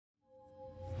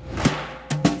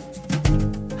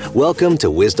Welcome to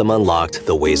Wisdom Unlocked,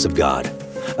 The Ways of God,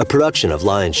 a production of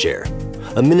Lionshare,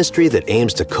 a ministry that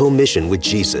aims to co-mission with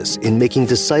Jesus in making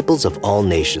disciples of all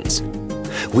nations.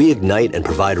 We ignite and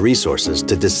provide resources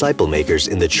to disciple makers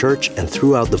in the church and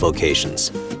throughout the vocations.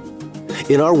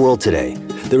 In our world today,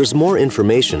 there is more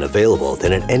information available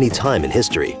than at any time in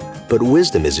history, but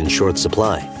wisdom is in short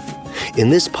supply. In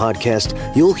this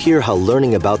podcast, you'll hear how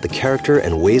learning about the character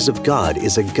and ways of God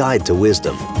is a guide to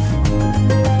wisdom.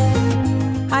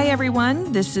 Hi,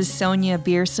 everyone. This is Sonia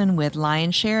Beerson with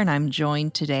Lionshare, and I'm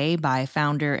joined today by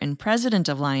founder and president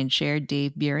of Lionshare,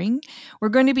 Dave Beering. We're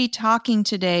going to be talking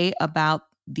today about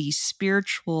the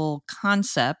spiritual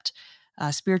concept,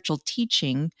 spiritual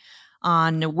teaching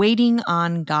on waiting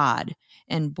on God.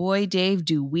 And boy, Dave,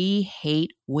 do we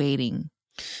hate waiting.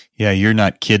 Yeah, you're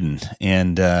not kidding.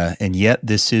 And yet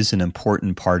this is an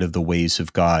important part of the ways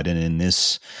of God. And in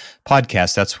this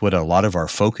podcast, that's what a lot of our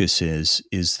focus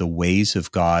is the ways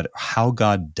of God, how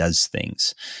God does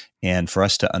things. And for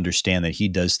us to understand that he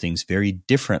does things very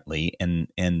differently and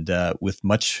with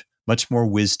much more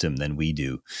wisdom than we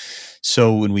do.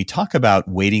 So when we talk about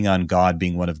waiting on God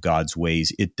being one of God's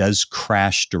ways, it does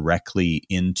crash directly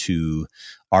into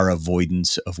our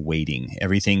avoidance of waiting.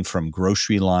 Everything from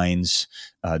grocery lines,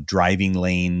 driving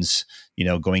lanes,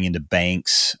 going into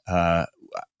banks.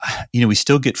 We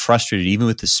still get frustrated even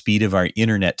with the speed of our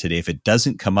internet today. If it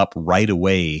doesn't come up right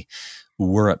away,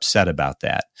 we're upset about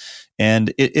that.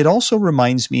 And it also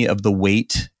reminds me of the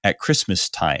wait at Christmas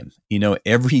time.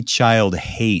 Every child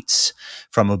hates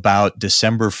from about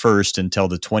December 1st until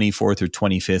the 24th or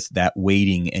 25th, that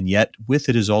waiting. And yet with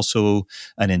it is also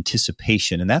an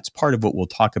anticipation. And that's part of what we'll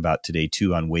talk about today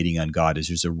too on waiting on God, is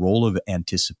there's a role of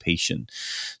anticipation.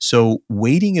 So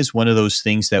waiting is one of those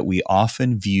things that we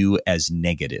often view as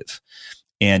negative.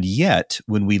 And yet,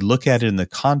 when we look at it in the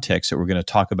context that we're going to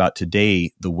talk about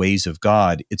today, the ways of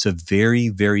God, it's a very,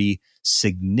 very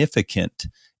significant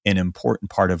and important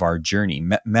part of our journey.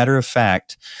 Matter of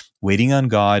fact, waiting on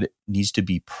God needs to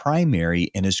be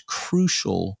primary and is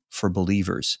crucial for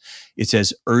believers. It's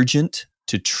as urgent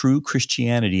to true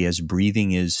Christianity as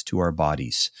breathing is to our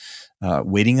bodies.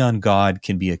 Waiting on God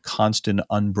can be a constant,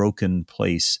 unbroken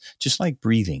place, just like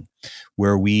breathing,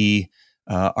 where we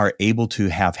are able to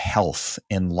have health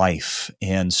and life.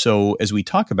 And so as we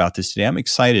talk about this today, I'm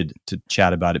excited to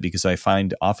chat about it because I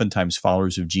find oftentimes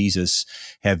followers of Jesus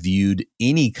have viewed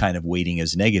any kind of waiting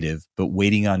as negative, but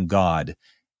waiting on God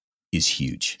is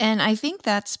huge. And I think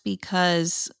that's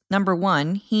because, number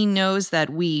one, he knows that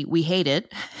we hate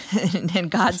it,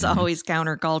 and God's always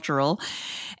countercultural.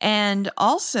 And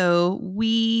also,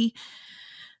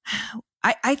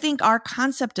 I think our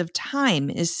concept of time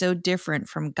is so different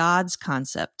from God's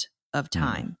concept of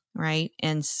time, right?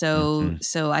 And so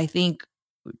I think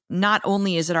not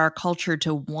only is it our culture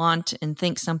to want and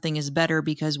think something is better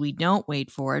because we don't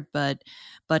wait for it, but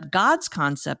God's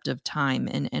concept of time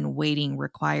and waiting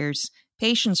requires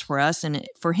patience for us. And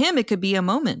for him, it could be a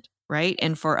moment, right?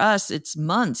 And for us, it's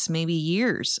months, maybe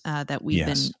years that we've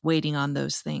been waiting on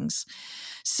those things.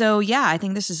 So yeah, I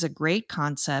think this is a great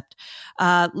concept.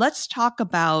 Let's talk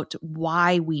about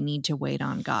why we need to wait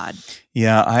on God.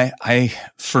 Yeah,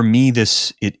 for me,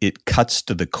 it cuts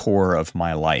to the core of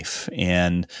my life.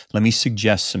 And let me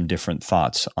suggest some different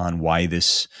thoughts on why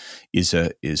this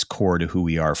is core to who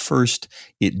we are. First,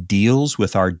 it deals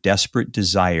with our desperate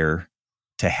desire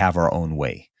to have our own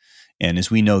way. And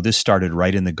as we know, this started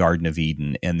right in the Garden of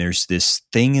Eden. And there's this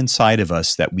thing inside of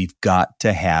us that we've got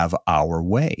to have our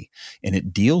way. And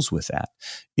it deals with that.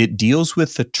 It deals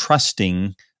with the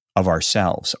trusting of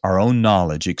ourselves, our own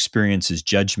knowledge, experiences,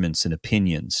 judgments, and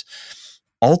opinions.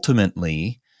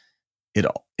 Ultimately, it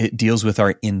deals with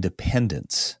our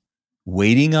independence.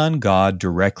 Waiting on God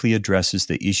directly addresses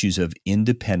the issues of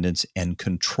independence and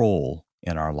control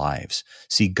in our lives.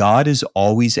 See, God is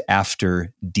always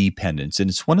after dependence. And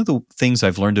it's one of the things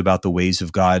I've learned about the ways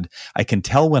of God. I can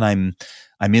tell when I'm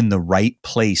in the right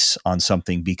place on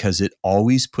something because it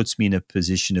always puts me in a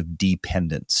position of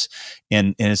dependence.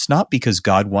 And it's not because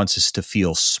God wants us to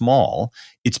feel small.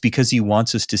 It's because he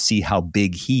wants us to see how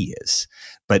big he is.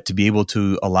 But to be able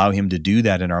to allow him to do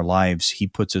that in our lives, he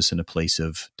puts us in a place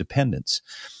of dependence.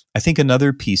 I think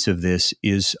another piece of this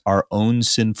is our own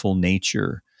sinful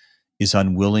nature is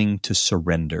unwilling to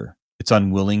surrender. It's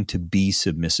unwilling to be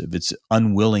submissive. It's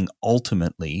unwilling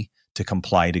ultimately to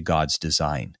comply to God's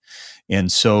design.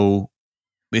 And so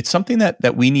it's something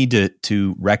that we need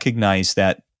to recognize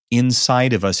that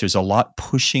inside of us. There's a lot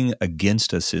pushing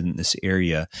against us in this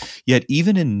area. Yet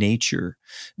even in nature,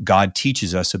 God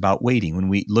teaches us about waiting. When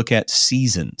we look at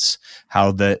seasons,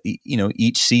 how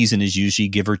each season is usually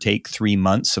give or take 3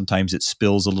 months. Sometimes it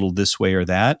spills a little this way or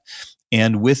that.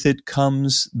 And with it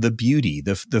comes the beauty,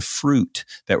 the fruit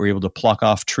that we're able to pluck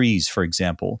off trees, for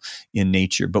example, in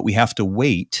nature. But we have to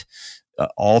wait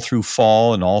all through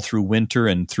fall and all through winter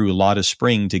and through a lot of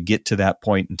spring to get to that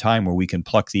point in time where we can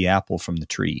pluck the apple from the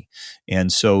tree.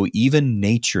 And so even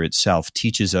nature itself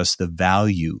teaches us the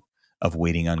value of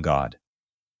waiting on God.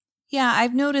 Yeah,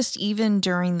 I've noticed even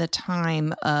during the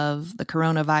time of the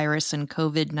coronavirus and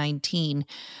COVID-19,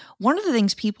 one of the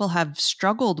things people have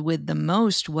struggled with the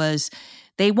most was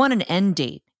they want an end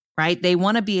date, right? They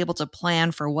want to be able to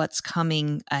plan for what's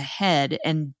coming ahead,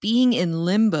 and being in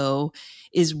limbo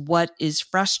is what is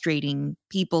frustrating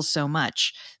people so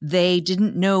much. They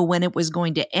didn't know when it was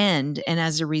going to end, and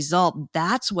as a result,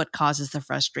 that's what causes the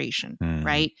frustration,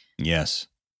 right? Yes.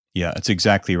 Yeah, that's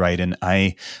exactly right. And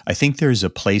I think there's a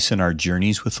place in our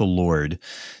journeys with the Lord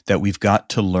that we've got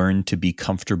to learn to be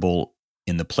comfortable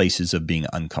in the places of being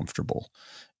uncomfortable,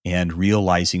 and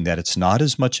realizing that it's not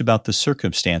as much about the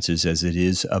circumstances as it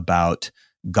is about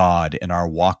God and our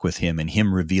walk with Him and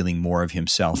Him revealing more of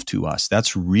Himself to us.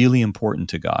 That's really important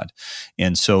to God.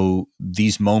 And so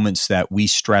these moments that we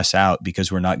stress out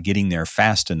because we're not getting there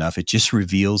fast enough, it just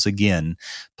reveals again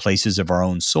places of our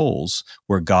own souls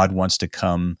where God wants to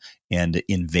come and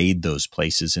invade those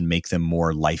places and make them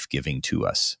more life-giving to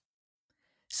us.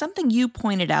 Something you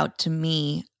pointed out to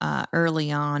me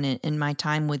early on in my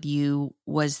time with you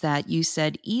was that you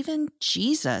said even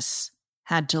Jesus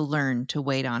had to learn to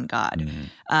wait on God,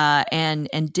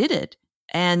 and did it.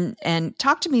 And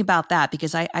talk to me about that,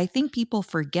 because I think people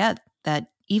forget that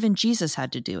even Jesus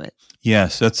had to do it.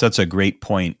 Yes, that's a great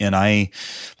point. And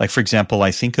for example,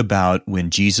 I think about when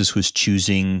Jesus was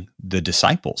choosing the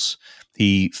disciples.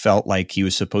 He felt like he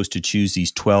was supposed to choose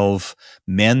these 12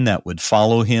 men that would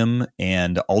follow him,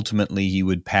 and ultimately he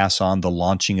would pass on the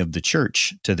launching of the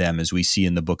church to them, as we see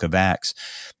in the book of Acts.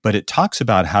 But it talks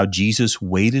about how Jesus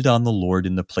waited on the Lord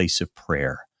in the place of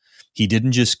prayer. He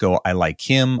didn't just go, I like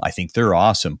him, I think they're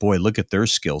awesome, boy, look at their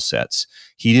skill sets.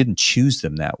 He didn't choose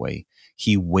them that way.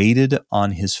 He waited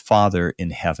on his Father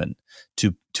in heaven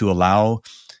to allow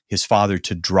his Father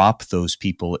to drop those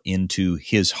people into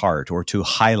his heart, or to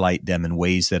highlight them in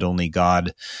ways that only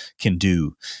God can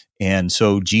do. And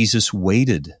so Jesus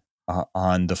waited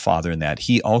on the Father in that.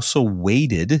 He also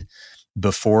waited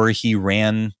before he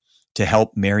ran to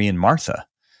help Mary and Martha.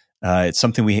 It's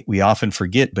something we often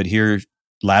forget, but here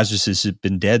Lazarus has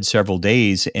been dead several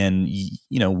days, and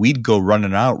we'd go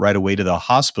running out right away to the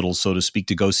hospital, so to speak,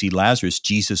 to go see Lazarus.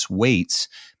 Jesus waits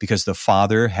because the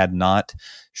Father had not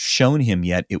shown him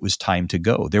yet it was time to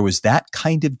go. There was that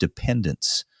kind of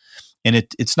dependence. And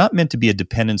it's not meant to be a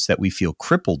dependence that we feel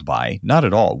crippled by, not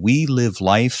at all. We live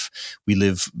life, we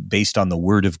live based on the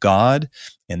Word of God,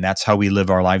 and that's how we live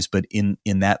our lives. But in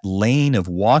that lane of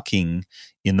walking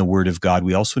in the Word of God,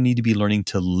 we also need to be learning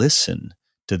to listen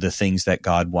to the things that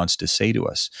God wants to say to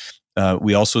us.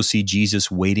 We also see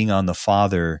Jesus waiting on the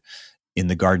Father in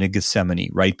the Garden of Gethsemane,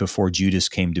 right before Judas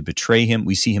came to betray him.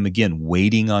 We see him again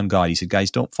waiting on God. He said,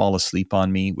 guys, don't fall asleep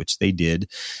on me, which they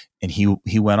did. And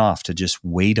he went off to just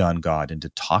wait on God and to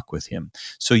talk with him.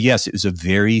 So yes, it was a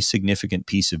very significant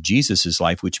piece of Jesus's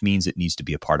life, which means it needs to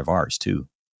be a part of ours too.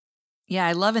 Yeah,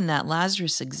 I love in that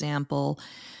Lazarus example,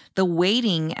 the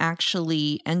waiting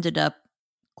actually ended up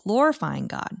glorifying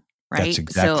God, right? That's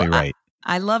exactly right.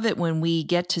 I love it when we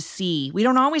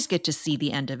don't always get to see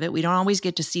the end of it. We don't always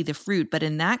get to see the fruit, but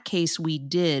in that case we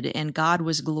did, and God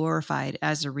was glorified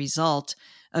as a result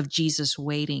of Jesus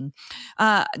waiting.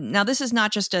 Now, this is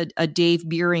not just a Dave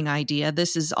Buehring idea.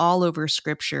 This is all over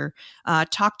Scripture.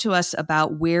 Talk to us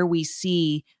about where we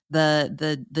see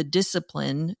the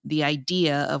discipline, the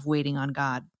idea of waiting on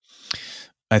God.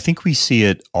 I think we see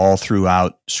it all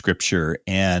throughout Scripture,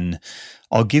 and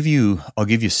I'll give you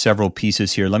several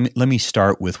pieces here. Let me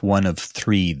start with one of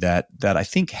three that I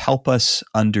think help us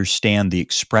understand the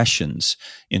expressions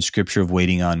in Scripture of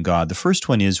waiting on God. The first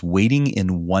one is waiting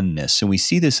in oneness, and we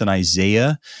see this in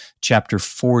Isaiah chapter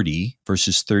 40,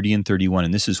 verses 30 and 31,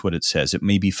 and this is what it says. It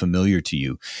may be familiar to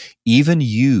you. Even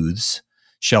youths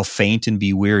shall faint and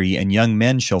be weary, and young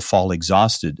men shall fall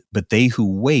exhausted, but they who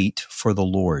wait for the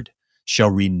Lord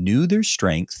shall renew their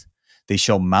strength. They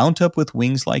shall mount up with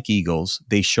wings like eagles.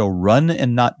 They shall run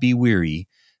and not be weary.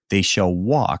 They shall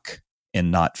walk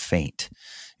and not faint.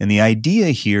 And the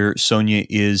idea here, Sonia,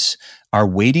 is our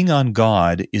waiting on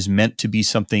God is meant to be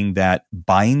something that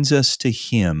binds us to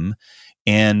Him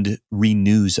and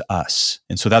renews us.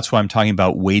 And so that's why I'm talking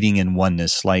about waiting in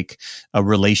oneness, like a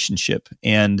relationship.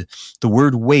 And the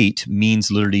word wait means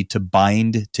literally to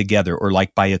bind together, or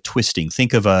like by a twisting.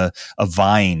 Think of a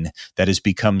vine that has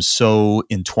become so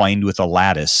entwined with a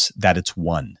lattice that it's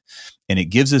one. And it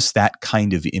gives us that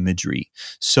kind of imagery.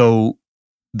 So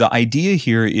the idea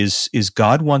here is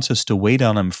God wants us to wait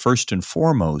on him first and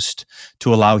foremost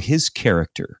to allow his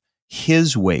character,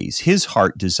 his ways, his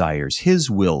heart desires, his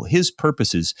will, his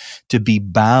purposes to be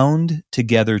bound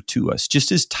together to us,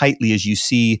 just as tightly as you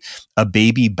see a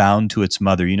baby bound to its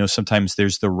mother. You know, sometimes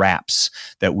there's the wraps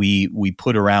that we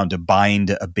put around to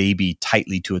bind a baby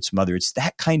tightly to its mother. It's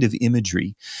that kind of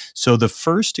imagery. So the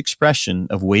first expression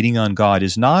of waiting on God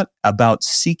is not about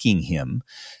seeking him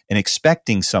and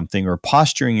expecting something or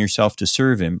posturing yourself to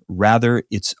serve him. Rather,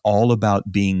 it's all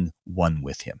about being one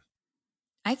with him.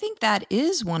 I think that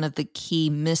is one of the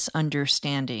key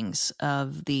misunderstandings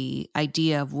of the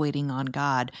idea of waiting on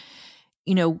God.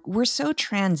 You know, we're so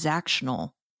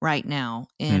transactional right now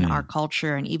in our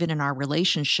culture and even in our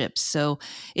relationships. So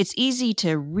it's easy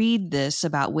to read this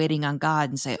about waiting on God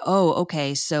and say, oh,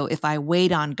 okay, so if I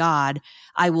wait on God,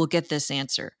 I will get this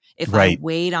answer. If I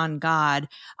wait on God,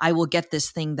 I will get this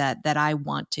thing that I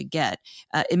want to get.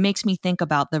 It makes me think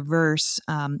about the verse,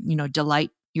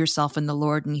 delight yourself in the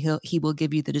Lord and he will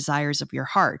give you the desires of your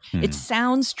heart. It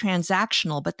sounds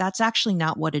transactional, but that's actually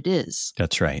not what it is.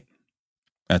 That's right.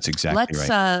 That's exactly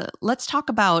right. Let's talk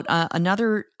about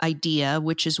another idea,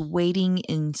 which is waiting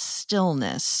in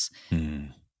stillness.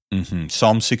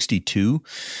 Psalm 62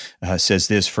 says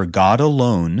this, "For God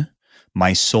alone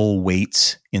my soul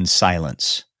waits in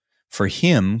silence. For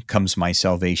him comes my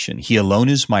salvation. He alone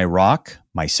is my rock,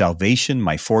 my salvation,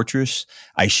 my fortress.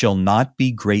 I shall not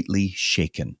be greatly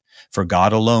shaken. For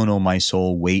God alone, O my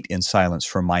soul, wait in silence,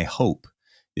 for my hope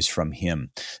is from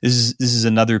him." This is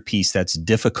another piece that's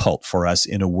difficult for us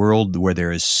in a world where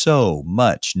there is so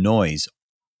much noise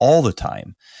all the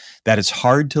time that it's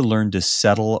hard to learn to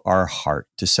settle our heart,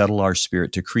 to settle our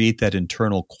spirit, to create that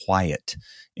internal quiet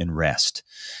and rest.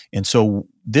 And so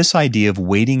this idea of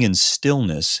waiting in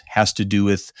stillness has to do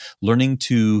with learning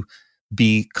to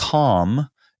be calm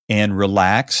and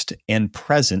relaxed and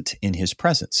present in his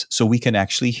presence so we can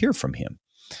actually hear from him.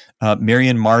 Mary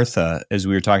and Martha, as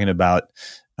we were talking about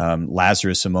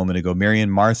Lazarus a moment ago, Mary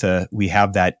and Martha, we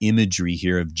have that imagery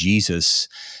here of Jesus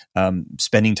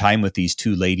spending time with these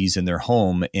two ladies in their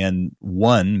home. And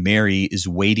one, Mary, is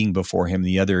waiting before him.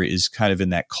 The other is kind of in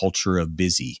that culture of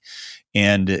busy.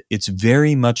 And it's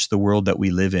very much the world that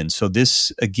we live in. So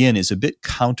this, again, is a bit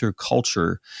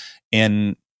counterculture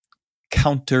and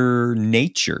counter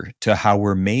nature to how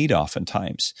we're made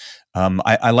oftentimes.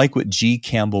 I like what G.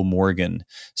 Campbell Morgan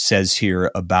says here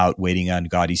about waiting on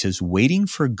God. He says, waiting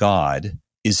for God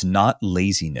is not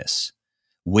laziness.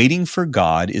 Waiting for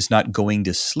God is not going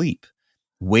to sleep.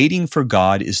 Waiting for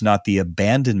God is not the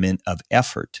abandonment of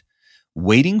effort.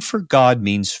 Waiting for God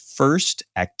means first,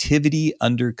 activity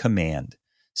under command.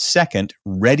 Second,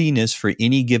 readiness for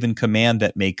any given command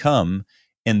that may come.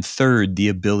 And third, the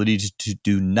ability to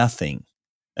do nothing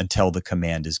until the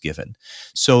command is given.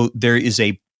 So there is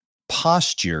a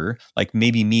posture, like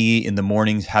maybe me in the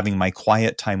mornings having my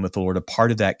quiet time with the Lord. A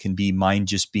part of that can be me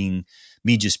just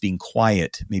being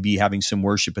quiet, maybe having some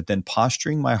worship, but then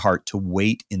posturing my heart to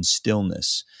wait in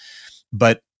stillness.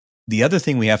 But the other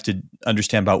thing we have to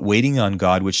understand about waiting on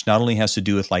God, which not only has to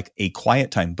do with like a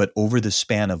quiet time, but over the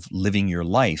span of living your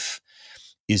life,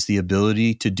 is the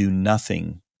ability to do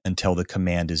nothing until the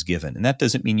command is given. And that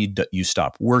doesn't mean you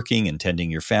stop working and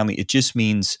tending your family. It just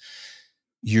means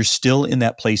you're still in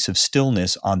that place of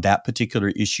stillness on that particular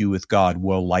issue with God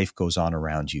while life goes on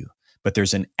around you. But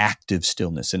there's an active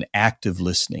stillness, an active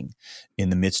listening in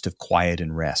the midst of quiet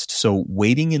and rest. So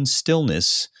waiting in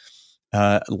stillness,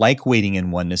 like waiting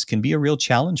in oneness, can be a real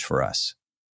challenge for us.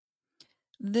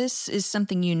 This is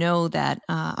something that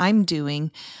I'm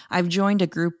doing. I've joined a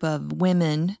group of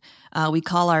women. We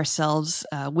call ourselves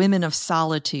Women of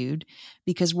Solitude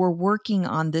because we're working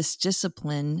on this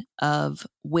discipline of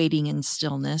waiting in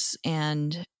stillness.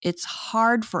 And it's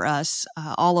hard for us,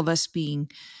 all of us being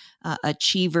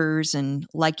achievers and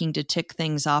liking to tick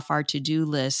things off our to-do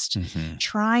list,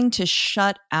 trying to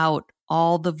shut out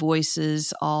all the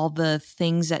voices, all the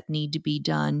things that need to be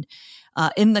done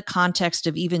in the context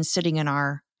of even sitting in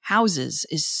our houses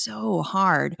is so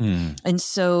hard. And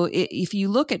so if you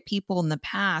look at people in the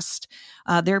past,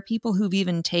 there are people who've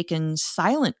even taken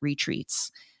silent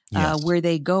retreats where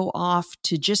they go off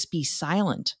to just be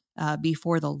silent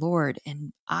before the Lord.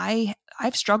 And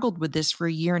I've struggled with this for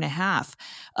a year and a half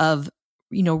of,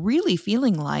 really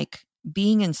feeling like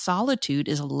being in solitude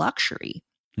is a luxury.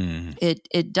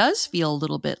 it does feel a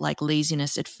little bit like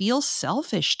laziness. It feels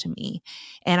selfish to me.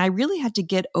 And I really had to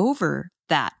get over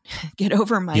that, get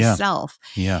over myself.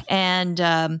 Yeah.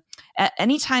 And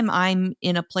anytime I'm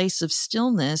in a place of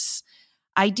stillness,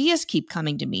 ideas keep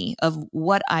coming to me of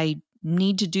what I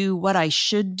need to do, what I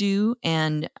should do.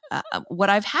 And what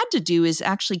I've had to do is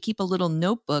actually keep a little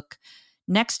notebook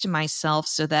next to myself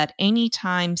so that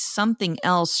anytime something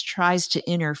else tries to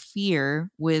interfere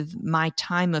with my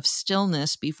time of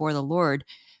stillness before the Lord,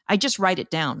 I just write it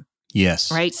down.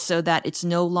 Yes. Right. So that it's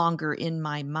no longer in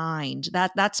my mind.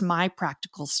 That's my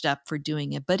practical step for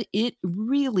doing it. But it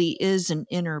really is an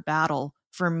inner battle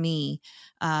for me.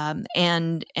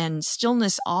 And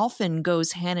stillness often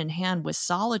goes hand in hand with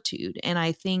solitude. And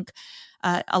I think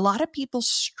a lot of people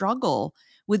struggle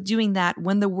with doing that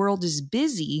when the world is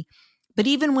busy. But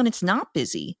even when it's not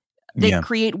busy, they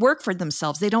create work for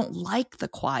themselves. They don't like the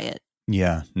quiet.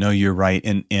 Yeah, no, you're right.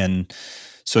 And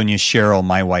Sonia Cheryl,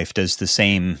 my wife, does the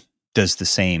same.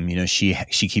 You know, she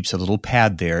keeps a little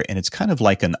pad there, and it's kind of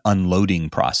like an unloading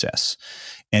process.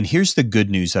 And here's the good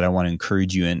news that I want to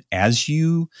encourage you in. As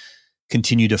you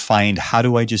continue to find, how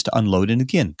do I just unload? And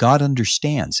again, God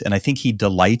understands. And I think he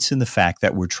delights in the fact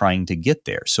that we're trying to get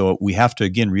there. So we have to,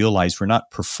 again, realize we're not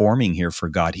performing here for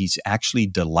God. He's actually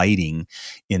delighting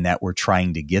in that we're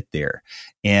trying to get there.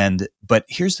 But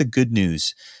here's the good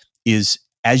news is,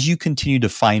 as you continue to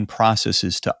find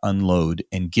processes to unload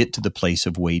and get to the place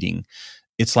of waiting,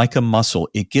 it's like a muscle.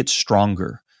 It gets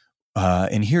stronger.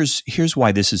 And here's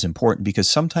why this is important, because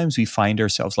sometimes we find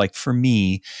ourselves, like for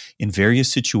me, in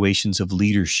various situations of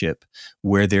leadership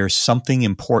where there's something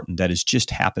important that has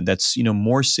just happened that's, you know,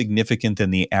 more significant than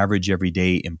the average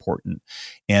everyday important.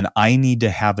 And I need to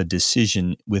have a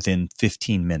decision within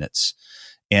 15 minutes.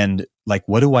 And like,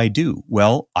 what do?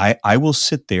 Well, I will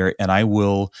sit there and I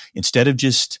will, instead of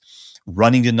just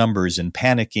running to numbers and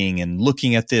panicking and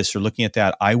looking at this or looking at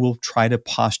that, I will try to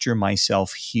posture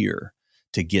myself here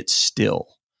to get still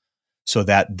so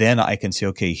that then I can say,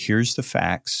 okay, here's the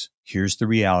facts, here's the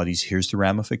realities, here's the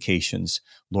ramifications.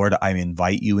 Lord, I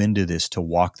invite you into this to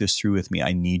walk this through with me.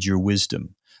 I need your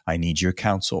wisdom. I need your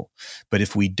counsel. But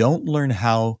if we don't learn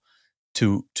how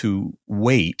to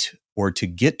wait or to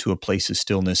get to a place of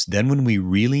stillness, then when we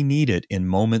really need it in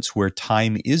moments where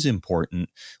time is important,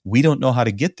 we don't know how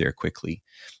to get there quickly.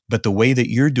 But the way that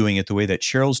you're doing it, the way that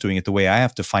Cheryl's doing it, the way I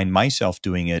have to find myself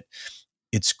doing it,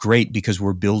 it's great because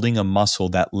we're building a muscle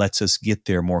that lets us get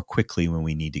there more quickly when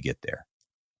we need to get there.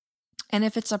 And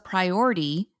if it's a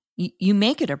priority, you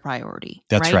make it a priority.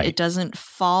 That's right. It doesn't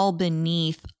fall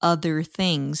beneath other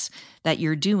things that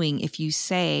you're doing if you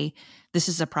say, this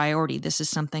is a priority. This is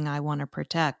something I want to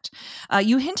protect.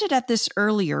 You hinted at this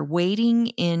earlier, waiting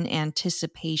in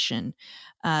anticipation.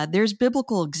 There's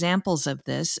biblical examples of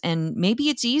this, and maybe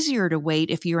it's easier to wait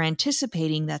if you're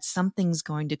anticipating that something's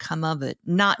going to come of it,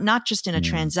 not just in a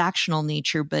transactional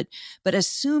nature, but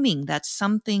assuming that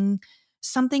something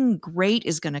great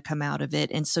is going to come out of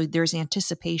it, and so there's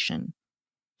anticipation.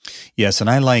 Yes, and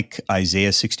I like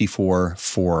Isaiah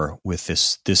 64:4 with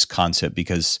this concept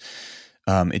because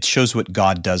it shows what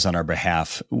God does on our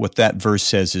behalf. What that verse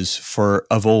says is, for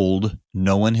of old,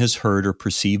 no one has heard or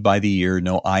perceived by the ear,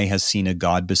 no eye has seen a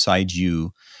God besides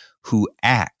you who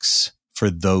acts for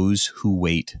those who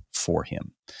wait for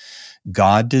him.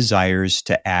 God desires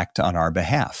to act on our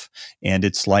behalf. And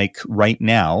it's like right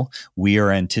now, we are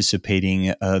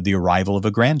anticipating the arrival of a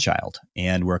grandchild.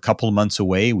 And we're a couple of months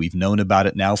away. We've known about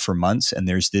it now for months. And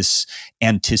there's this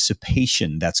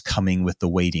anticipation that's coming with the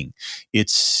waiting.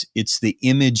 It's the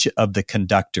image of the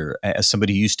conductor. As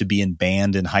somebody who used to be in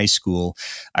band in high school,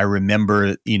 I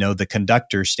remember, the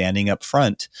conductor standing up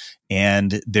front.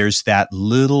 And there's that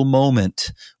little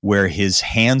moment where his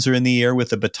hands are in the air with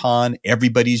the baton.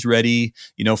 Everybody's ready.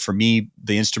 For me,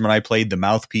 the instrument I played, the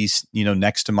mouthpiece,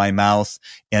 next to my mouth.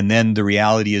 And then the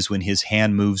reality is when his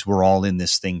hand moves, we're all in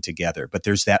this thing together. But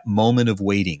there's that moment of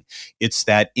waiting. It's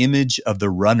that image of the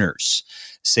runners,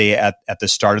 say at the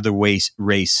start of the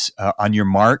race, on your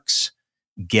marks,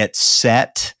 get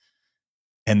set.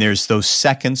 And there's those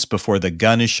seconds before the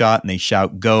gun is shot and they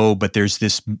shout, go. But there's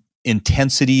this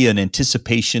intensity and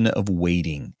anticipation of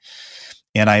waiting.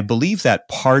 And I believe that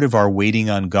part of our waiting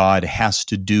on God has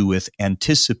to do with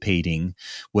anticipating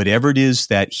whatever it is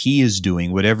that he is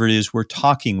doing, whatever it is we're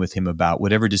talking with him about,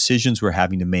 whatever decisions we're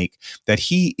having to make, that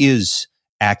he is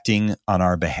acting on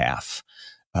our behalf.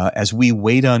 As we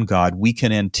wait on God, we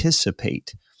can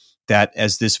anticipate that,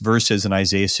 as this verse says in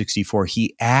Isaiah 64,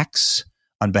 he acts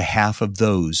on behalf of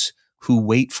those who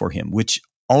wait for him, which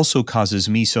also causes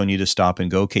me, Sonia, to stop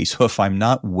and go, okay, so if I'm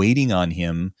not waiting on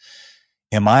him,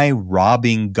 Am I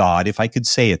robbing God, if I could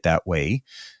say it that way,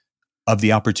 of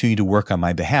the opportunity to work on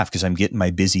my behalf because I'm getting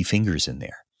my busy fingers in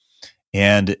there?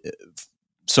 And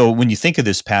so when you think of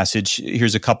this passage,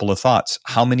 here's a couple of thoughts.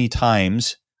 How many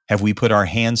times have we put our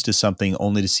hands to something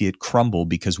only to see it crumble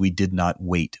because we did not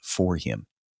wait for him?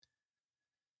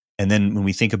 And then when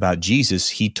we think about Jesus,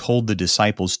 he told the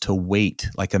disciples to wait.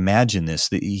 Like, imagine this,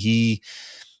 that he's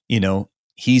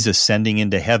ascending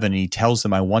into heaven and he tells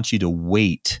them, I want you to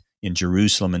wait in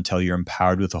Jerusalem until you're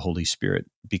empowered with the Holy Spirit,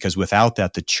 because without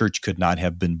that, the church could not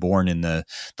have been born in the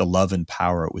love and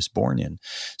power it was born in.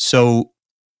 So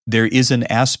there is an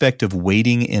aspect of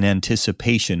waiting in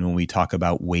anticipation when we talk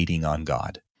about waiting on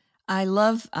God. I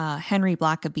love Henry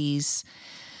Blackaby's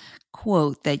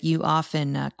quote that you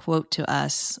often quote to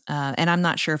us, and I'm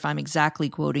not sure if I'm exactly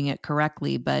quoting it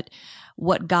correctly, but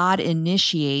what God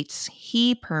initiates,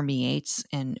 he permeates,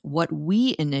 and what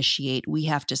we initiate, we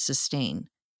have to sustain.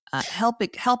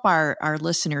 Help our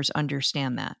listeners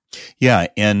understand that. Yeah,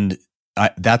 and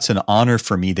that's an honor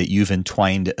for me that you've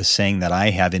entwined a saying that I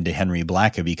have into Henry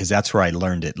Blackaby, because that's where I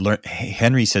learned it.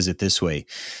 Henry says it this way: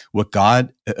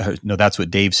 that's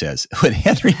what Dave says. What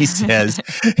Henry says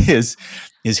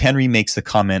is Henry makes the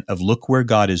comment of, look where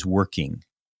God is working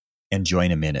and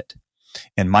join him in it.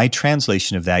 And my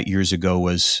translation of that years ago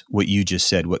was what you just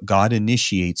said. What God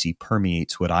initiates, he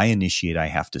permeates. What I initiate, I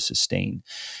have to sustain.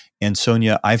 And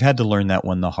Sonia, I've had to learn that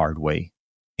one the hard way.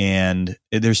 And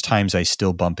there's times I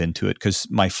still bump into it because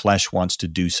my flesh wants to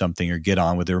do something or get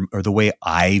on with it, or the way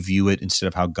I view it instead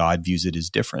of how God views it is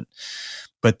different.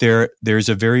 But there's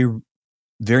a very,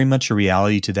 very much a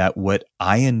reality to that. What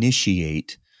I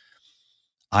initiate,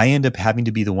 I end up having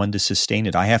to be the one to sustain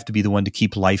it. I have to be the one to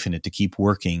keep life in it, to keep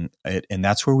working it. And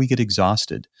that's where we get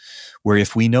exhausted. Where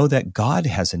if we know that God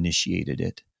has initiated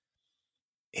it,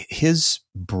 his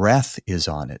breath is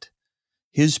on it.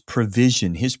 His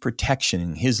provision, his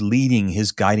protection, his leading,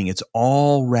 his guiding, it's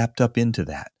all wrapped up into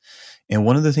that. And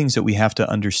one of the things that we have to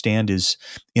understand is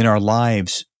in our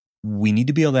lives, we need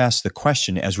to be able to ask the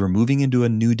question as we're moving into a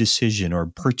new decision or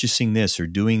purchasing this or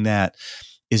doing that,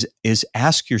 is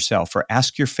ask yourself or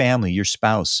ask your family, your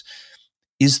spouse,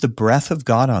 is the breath of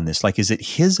God on this? Like, is it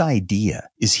his idea?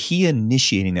 Is he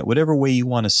initiating that? Whatever way you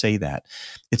want to say that.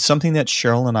 It's something that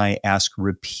Cheryl and I ask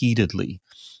repeatedly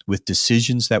with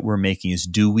decisions that we're making is,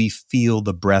 do we feel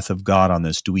the breath of God on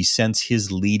this? Do we sense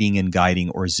his leading and guiding,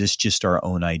 or is this just our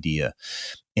own idea?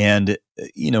 And,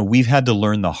 we've had to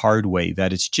learn the hard way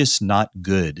that it's just not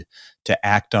good to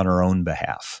act on our own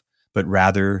behalf, but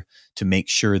rather to make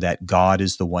sure that God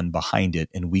is the one behind it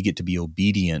and we get to be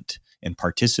obedient and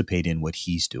participate in what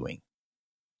he's doing.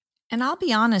 And I'll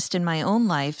be honest, in my own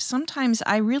life, sometimes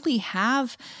I really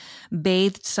have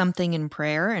bathed something in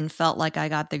prayer and felt like I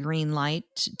got the green light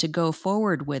to go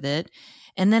forward with it.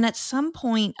 And then at some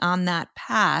point on that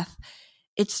path,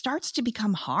 it starts to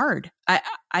become hard.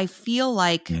 I feel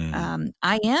like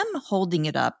I am holding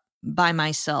it up by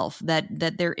myself,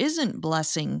 that there isn't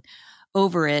blessing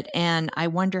over it. And I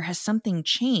wonder, has something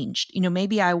changed?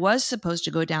 Maybe I was supposed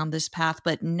to go down this path,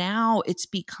 but now it's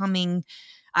becoming,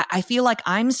 I feel like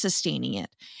I'm sustaining it.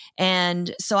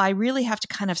 And so I really have to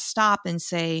kind of stop and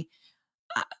say,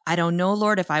 I don't know,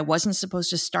 Lord, if I wasn't supposed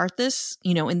to start this,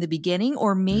 in the beginning,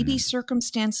 or maybe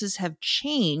circumstances have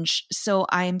changed. So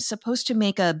I'm supposed to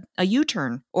make a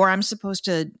U-turn, or I'm supposed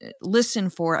to listen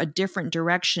for a different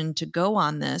direction to go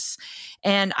on this.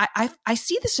 And I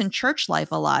see this in church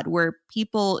life a lot, where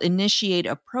people initiate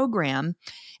a program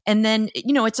and then,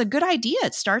 it's a good idea.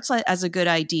 It starts as a good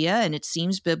idea and it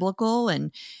seems biblical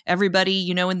and everybody,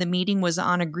 in the meeting was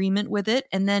on agreement with it.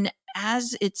 And then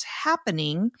as it's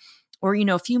happening, or,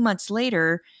 a few months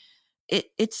later,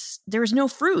 there's no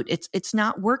fruit. It's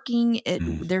not working.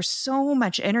 There's so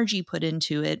much energy put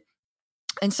into it.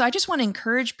 And so I just want to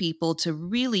encourage people to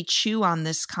really chew on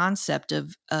this concept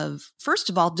of first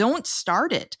of all, don't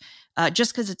start it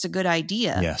just because it's a good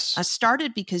idea. Yes. Start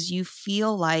it because you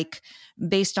feel like,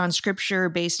 based on scripture,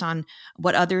 based on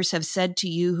what others have said to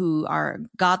you who are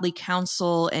godly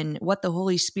counsel and what the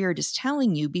Holy Spirit is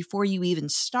telling you before you even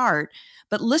start,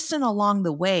 but listen along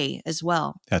the way as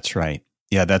well. That's right.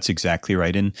 Yeah, that's exactly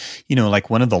right. And, like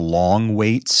one of the long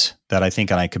waits that I think,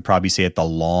 and I could probably say it, the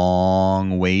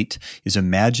long wait is,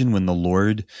 imagine when the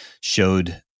Lord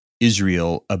showed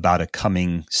Israel about a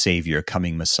coming Savior, a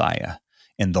coming Messiah,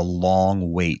 and the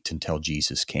long wait until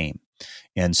Jesus came.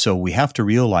 And so we have to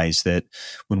realize that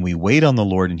when we wait on the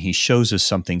Lord and he shows us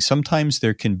something, sometimes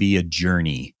there can be a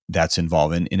journey that's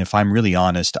involved. And if I'm really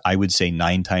honest, I would say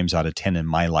 9 times out of 10 in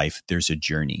my life, there's a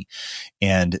journey.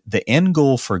 And the end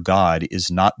goal for God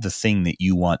is not the thing that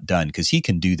you want done, because he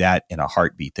can do that in a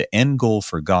heartbeat. The end goal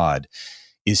for God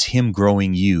is him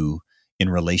growing you in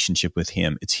relationship with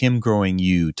him. It's him growing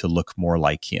you to look more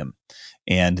like him.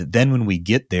 And then when we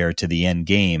get there to the end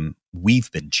game,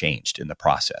 we've been changed in the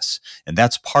process. And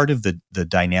that's part of the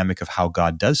dynamic of how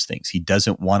God does things. He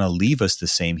doesn't want to leave us the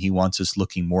same. He wants us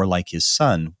looking more like his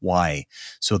son. Why?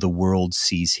 So the world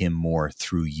sees him more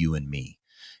through you and me.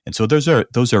 And so those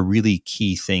are really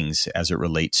key things as it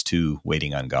relates to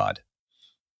waiting on God.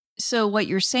 So what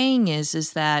you're saying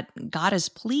is that God is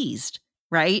pleased,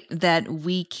 right? That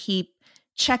we keep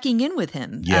checking in with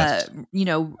him, yes.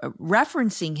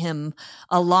 Referencing him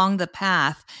along the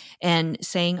path and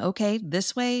saying, okay,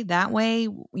 this way, that way,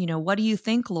 what do you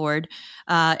think, Lord?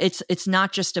 It's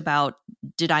not just about,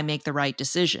 did I make the right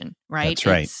decision, right? That's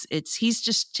right. It's he's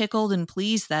just tickled and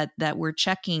pleased that we're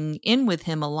checking in with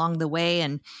him along the way.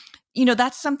 And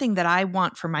that's something that I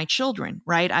want for my children,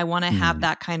 right? I want to have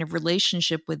that kind of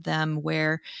relationship with them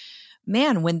where,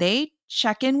 man, when they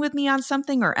check in with me on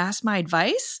something or ask my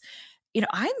advice,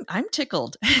 I'm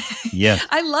tickled. Yes.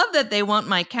 I love that they want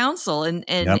my counsel, and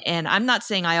Yep. and I'm not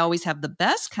saying I always have the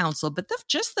best counsel, but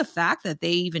just the fact that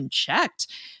they even checked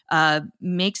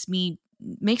makes me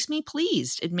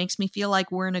pleased. It makes me feel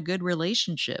like we're in a good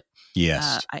relationship.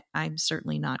 Yes. I'm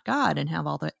certainly not God and have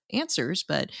all the answers,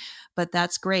 but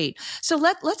that's great. So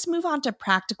let's move on to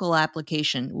practical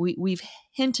application. We've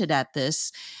hinted at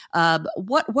this.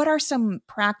 What are some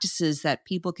practices that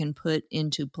people can put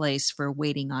into place for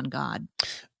waiting on God?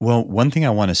 Well, one thing I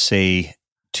want to say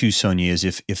too, Sonia, is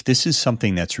if this is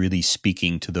something that's really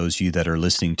speaking to those of you that are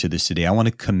listening to this today, I want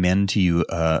to commend to you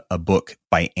a book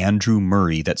by Andrew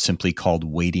Murray that's simply called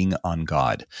Waiting on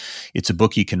God. It's a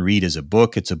book you can read as a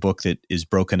book. It's a book that is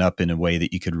broken up in a way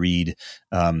that you could read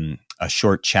a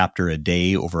short chapter a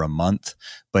day over a month,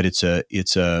 but it's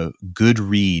a good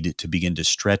read to begin to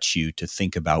stretch you to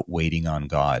think about waiting on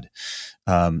God.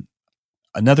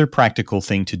 Another practical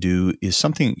thing to do is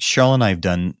something Cheryl and I have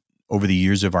done over the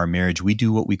years of our marriage. We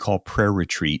do what we call prayer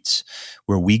retreats,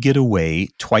 where we get away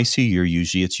twice a year.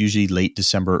 It's usually late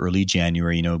December, early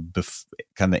January, kind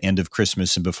of the end of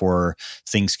Christmas and before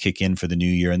things kick in for the new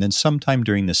year. And then sometime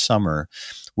during the summer,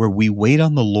 where we wait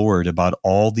on the Lord about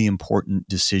all the important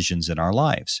decisions in our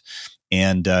lives.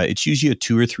 And it's usually a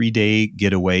 2 or 3 day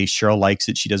getaway. Cheryl likes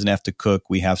it. She doesn't have to cook.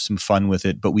 We have some fun with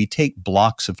it, but we take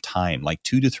blocks of time, like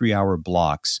 2 to 3 hour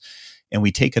blocks, and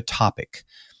we take a topic.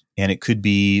 And it could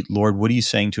be, Lord, what are you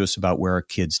saying to us about where our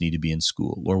kids need to be in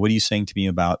school? Lord, what are you saying to me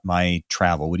about my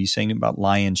travel? What are you saying about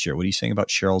Lion's Share? What are you saying about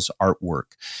Cheryl's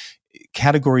artwork?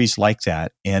 Categories like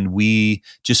that. And we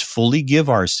just fully give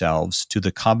ourselves to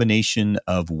the combination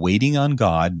of waiting on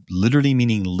God, literally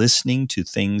meaning listening to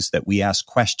things that we ask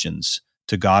questions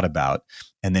to God about,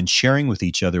 and then sharing with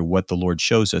each other what the Lord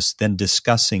shows us, then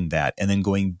discussing that, and then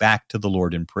going back to the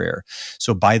Lord in prayer.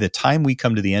 So by the time we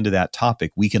come to the end of that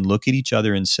topic, we can look at each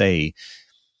other and say,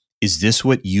 is this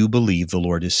what you believe the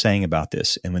Lord is saying about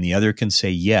this? And when the other can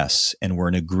say yes, and we're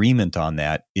in agreement on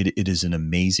that, it is an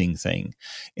amazing thing.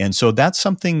 And so that's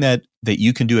something that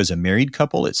you can do as a married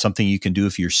couple. It's something you can do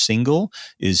if you're single,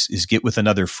 is get with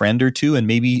another friend or two and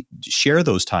maybe share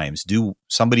those times.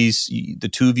 The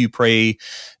two of you pray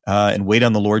and wait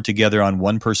on the Lord together on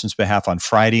one person's behalf on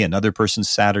Friday, another person's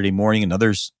Saturday morning,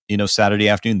 another's Saturday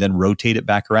afternoon, then rotate it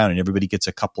back around and everybody gets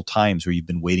a couple times where you've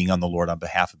been waiting on the Lord on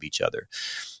behalf of each other.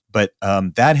 But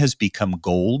that has become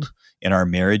gold in our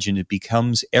marriage, and it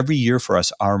becomes every year for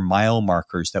us our mile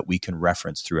markers that we can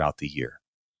reference throughout the year.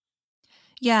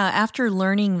 Yeah, after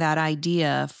learning that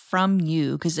idea from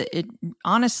you, because it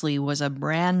honestly was a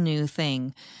brand new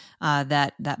thing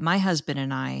that my husband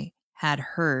and I had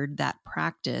heard, that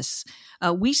practice,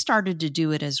 we started to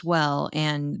do it as well.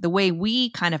 And the way we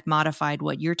kind of modified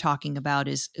what you're talking about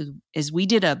is we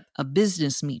did a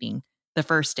business meeting the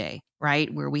first day,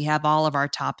 right? Where we have all of our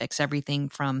topics, everything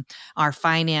from our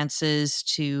finances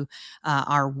to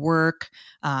our work,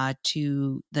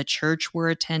 to the church we're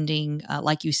attending.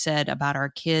 Like you said about our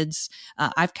kids,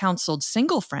 I've counseled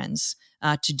single friends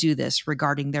to do this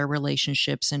regarding their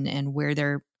relationships and where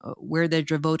they're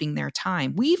devoting their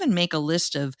time. We even make a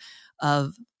list of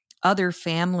other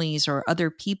families or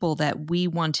other people that we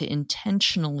want to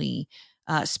intentionally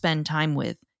spend time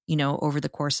with, over the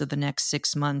course of the next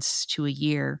 6 months to a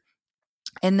year.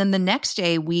 And then the next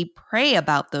day we pray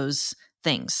about those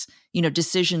things,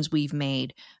 decisions we've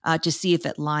made, to see if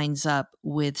it lines up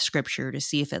with Scripture, to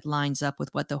see if it lines up with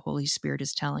what the Holy Spirit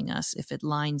is telling us, if it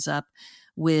lines up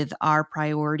with our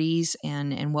priorities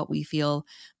and what we feel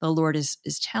the Lord is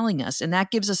telling us. And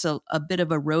that gives us a bit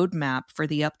of a roadmap for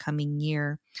the upcoming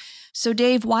year. So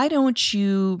Dave, why don't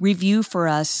you review for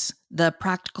us the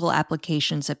practical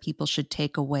applications that people should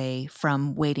take away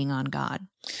from waiting on God?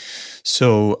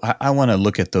 So I want to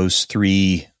look at those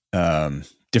three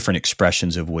different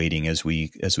expressions of waiting as we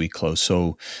close.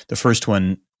 So the first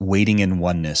one, waiting in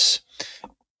oneness.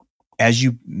 As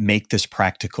you make this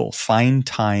practical, find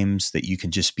times that you can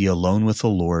just be alone with the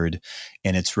Lord,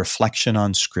 and it's reflection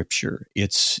on Scripture.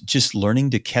 It's just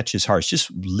learning to catch His heart. It's just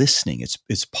listening.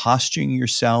 It's posturing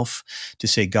yourself to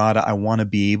say, God, I want to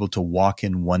be able to walk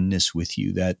in oneness with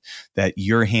you, that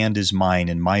your hand is mine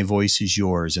and my voice is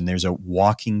yours, and there's a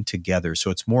walking together.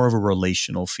 So it's more of a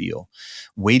relational feel.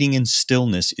 Waiting in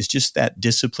stillness is just that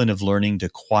discipline of learning to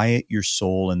quiet your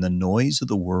soul and the noise of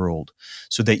the world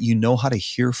so that you know how to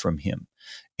hear from Him.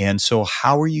 And so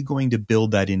how are you going to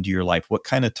build that into your life? What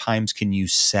kind of times can you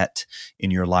set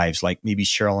in your lives? Like maybe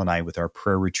Cheryl and I with our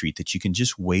prayer retreat, that you can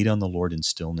just wait on the Lord in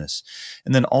stillness.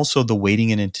 And then also the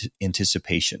waiting in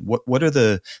anticipation. What are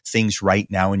the things right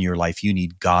now in your life you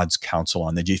need God's counsel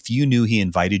on? That if you knew He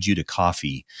invited you to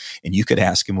coffee and you could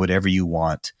ask Him whatever you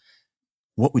want,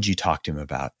 what would you talk to Him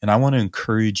about? And I want to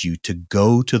encourage you to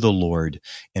go to the Lord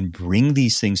and bring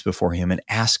these things before Him and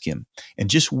ask Him and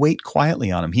just wait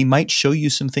quietly on Him. He might show you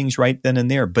some things right then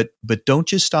and there, but don't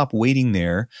just stop waiting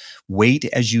there. Wait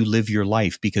as you live your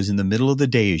life, because in the middle of the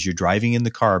day, as you're driving in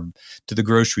the car to the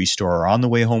grocery store or on the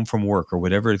way home from work or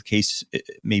whatever the case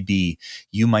may be,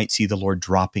 you might see the Lord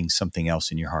dropping something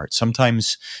else in your heart.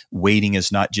 Sometimes waiting is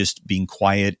not just being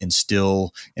quiet and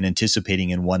still and anticipating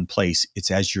in one place. It's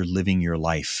as you're living your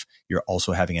life, you're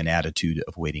also having an attitude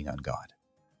of waiting on God.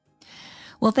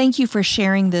 Well, thank you for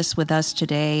sharing this with us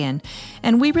today.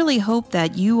 And we really hope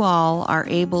that you all are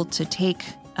able to take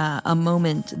a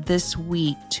moment this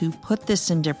week to put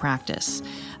this into practice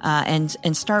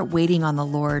and start waiting on the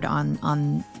Lord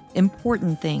on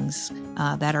important things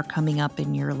that are coming up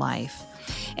in your life.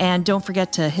 And don't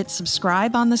forget to hit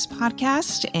subscribe on this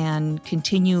podcast and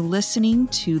continue listening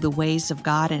to the ways of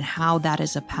God and how that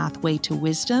is a pathway to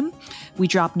wisdom. We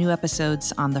drop new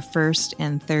episodes on the first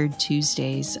and third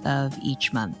Tuesdays of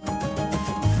each month.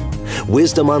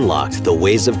 Wisdom Unlocked, The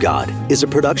Ways of God is a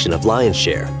production of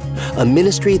Lionshare, a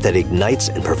ministry that ignites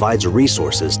and provides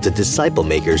resources to disciple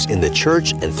makers in the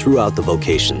church and throughout the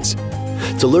vocations.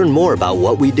 To learn more about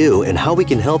what we do and how we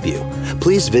can help you,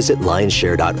 please visit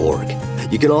lionshare.org.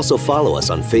 You can also follow us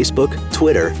on Facebook,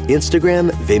 Twitter,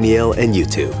 Instagram, Vimeo, and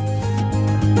YouTube.